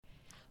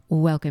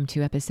Welcome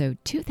to episode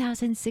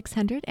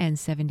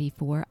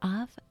 2674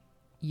 of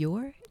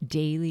your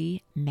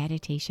Daily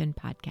Meditation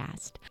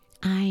Podcast.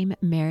 I'm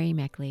Mary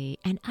Meckley,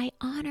 and I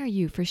honor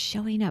you for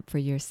showing up for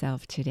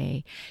yourself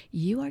today.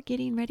 You are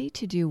getting ready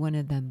to do one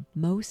of the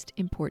most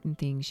important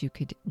things you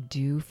could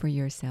do for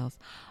yourself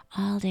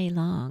all day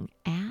long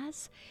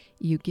as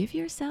you give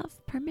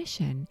yourself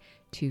permission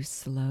to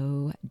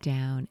slow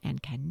down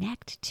and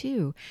connect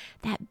to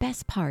that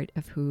best part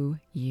of who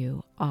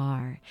you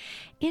are.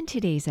 In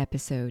today's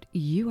episode,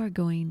 you are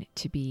going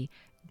to be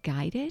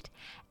guided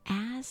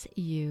as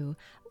you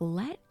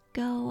let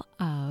go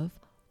of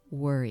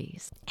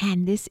worries.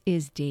 And this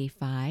is day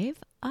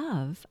 5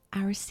 of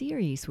our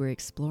series we're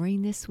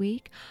exploring this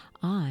week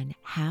on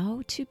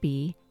how to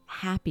be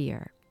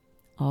happier.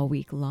 All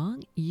week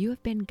long, you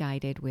have been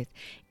guided with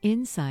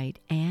insight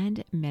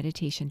and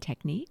meditation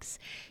techniques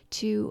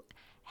to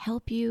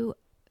help you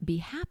be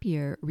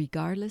happier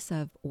regardless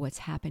of what's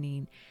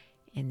happening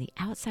in the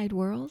outside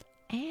world.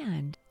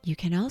 And you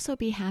can also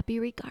be happy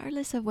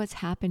regardless of what's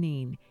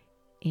happening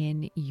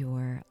in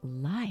your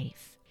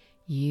life.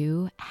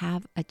 You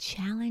have a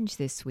challenge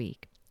this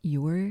week.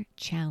 Your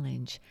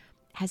challenge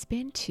has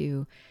been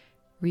to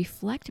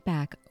reflect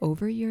back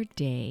over your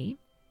day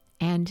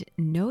and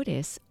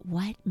notice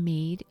what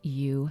made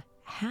you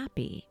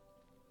happy.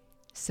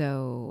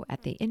 So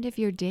at the end of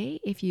your day,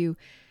 if you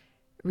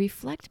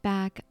reflect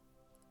back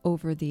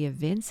over the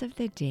events of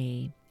the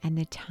day and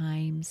the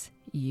times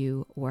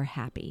you were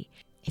happy,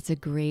 it's a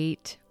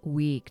great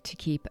week to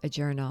keep a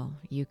journal.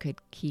 You could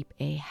keep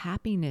a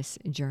happiness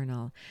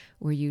journal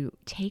where you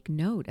take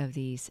note of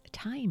these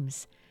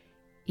times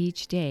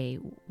each day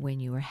when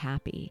you were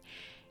happy.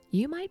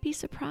 You might be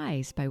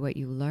surprised by what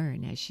you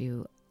learn as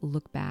you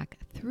look back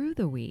through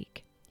the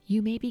week.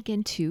 You may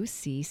begin to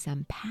see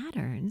some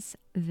patterns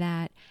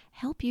that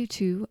help you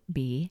to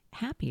be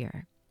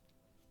happier.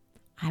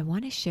 I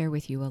want to share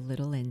with you a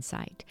little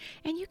insight,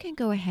 and you can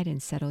go ahead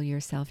and settle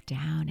yourself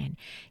down and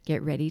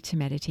get ready to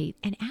meditate.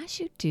 And as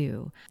you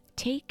do,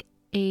 take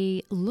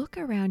a look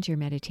around your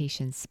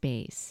meditation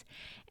space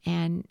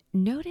and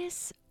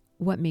notice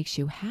what makes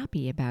you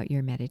happy about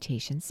your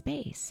meditation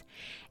space.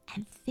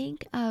 And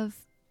think of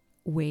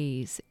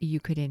ways you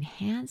could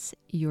enhance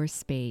your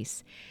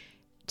space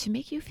to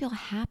make you feel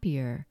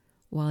happier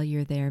while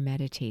you're there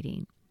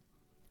meditating.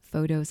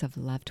 Photos of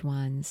loved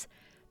ones,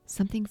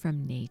 something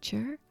from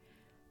nature,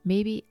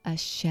 maybe a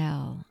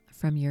shell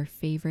from your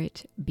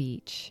favorite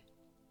beach.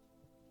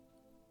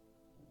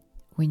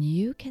 When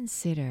you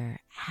consider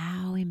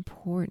how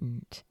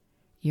important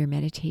your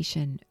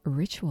meditation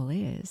ritual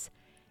is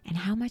and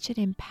how much it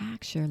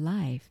impacts your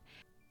life,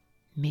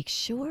 make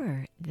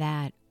sure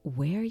that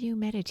where you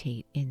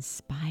meditate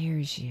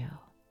inspires you.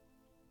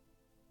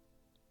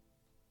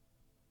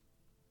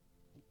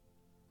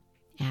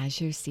 As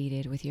you're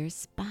seated with your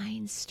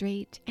spine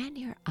straight and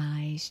your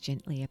eyes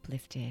gently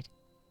uplifted,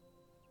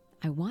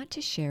 I want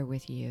to share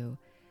with you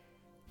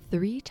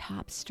 3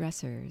 top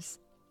stressors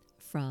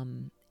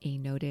from a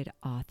noted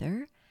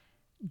author,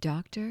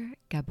 Dr.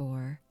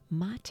 Gabor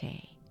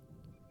Mate.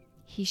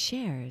 He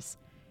shares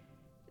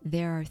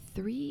there are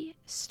 3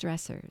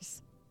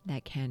 stressors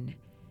that can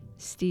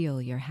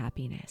steal your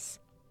happiness.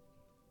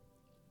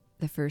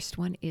 The first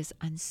one is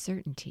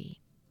uncertainty.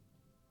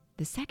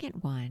 The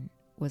second one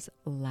was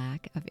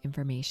lack of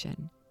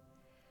information.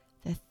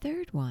 The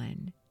third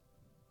one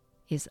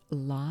is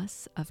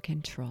loss of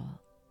control.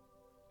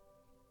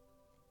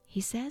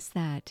 He says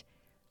that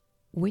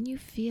when you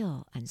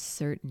feel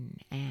uncertain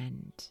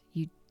and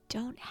you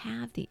don't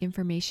have the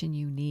information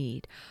you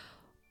need,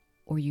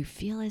 or you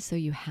feel as though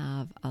you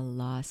have a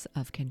loss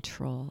of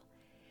control,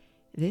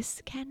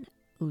 this can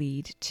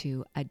lead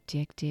to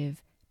addictive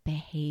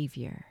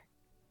behavior.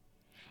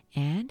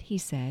 And he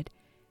said,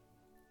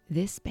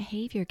 this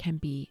behavior can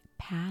be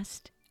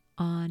passed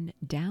on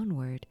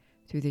downward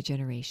through the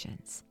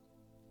generations.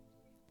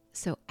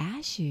 So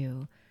as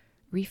you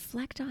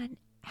reflect on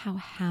how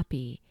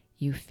happy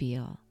you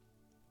feel,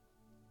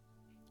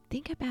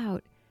 think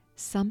about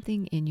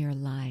something in your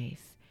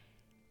life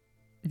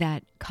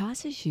that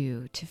causes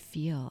you to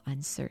feel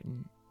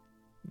uncertain.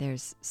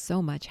 There's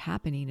so much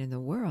happening in the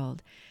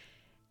world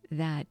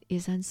that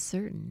is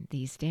uncertain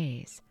these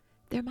days.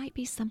 There might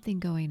be something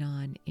going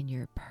on in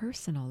your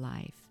personal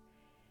life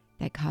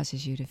that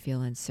causes you to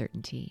feel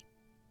uncertainty.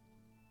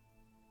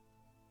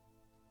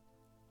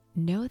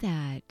 Know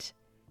that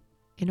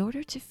in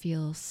order to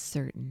feel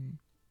certain,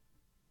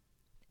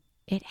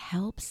 it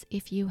helps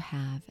if you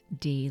have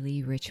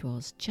daily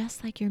rituals,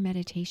 just like your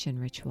meditation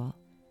ritual,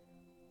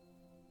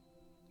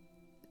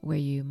 where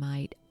you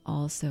might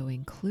also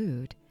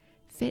include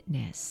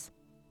fitness,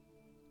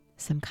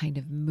 some kind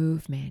of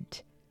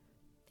movement,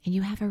 and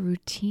you have a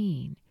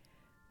routine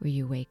where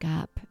you wake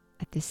up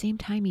at the same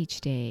time each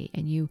day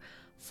and you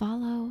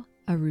follow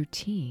a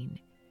routine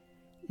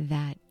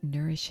that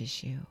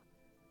nourishes you.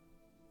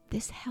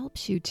 This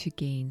helps you to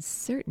gain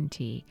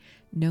certainty,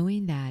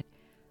 knowing that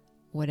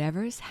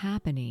whatever's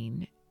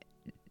happening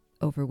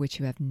over which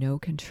you have no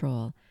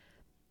control,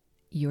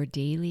 your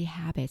daily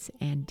habits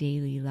and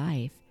daily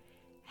life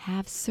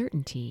have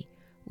certainty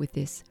with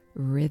this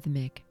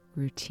rhythmic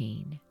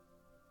routine.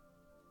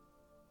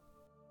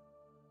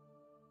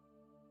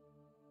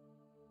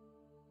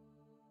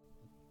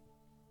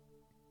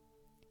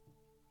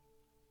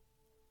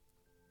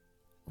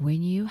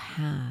 When you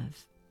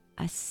have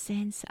a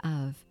sense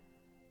of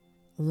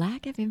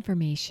lack of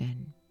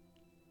information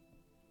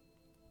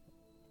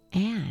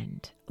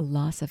and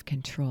loss of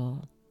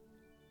control,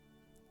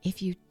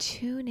 if you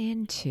tune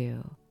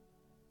into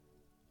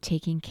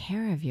taking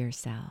care of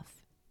yourself,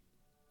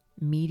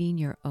 meeting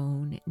your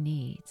own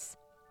needs,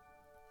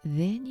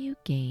 then you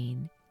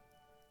gain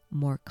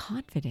more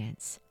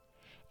confidence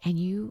and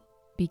you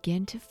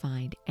begin to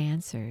find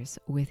answers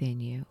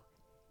within you.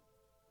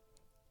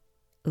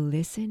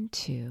 Listen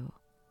to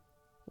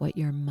what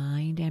your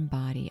mind and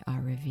body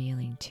are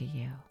revealing to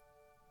you.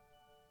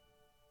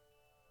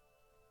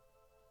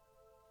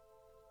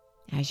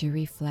 As you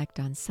reflect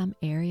on some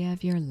area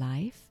of your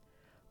life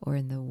or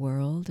in the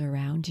world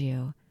around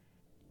you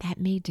that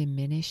may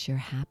diminish your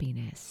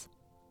happiness,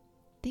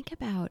 think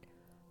about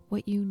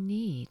what you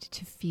need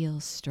to feel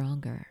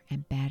stronger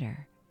and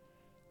better.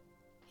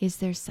 Is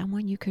there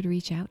someone you could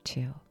reach out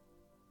to?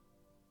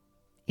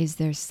 Is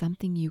there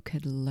something you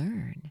could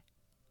learn?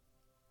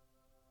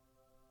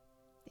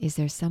 Is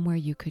there somewhere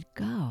you could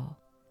go?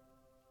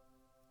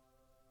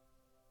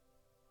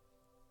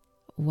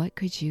 What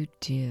could you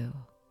do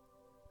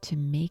to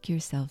make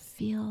yourself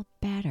feel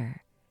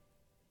better,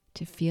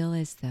 to feel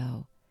as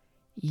though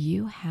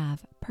you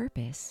have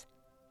purpose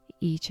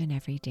each and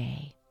every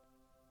day?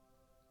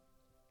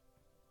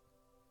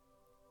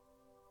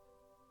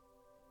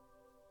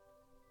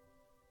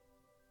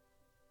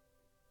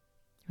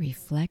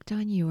 Reflect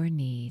on your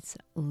needs,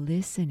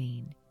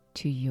 listening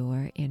to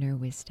your inner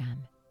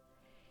wisdom.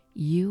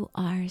 You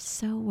are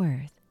so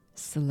worth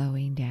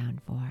slowing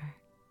down for.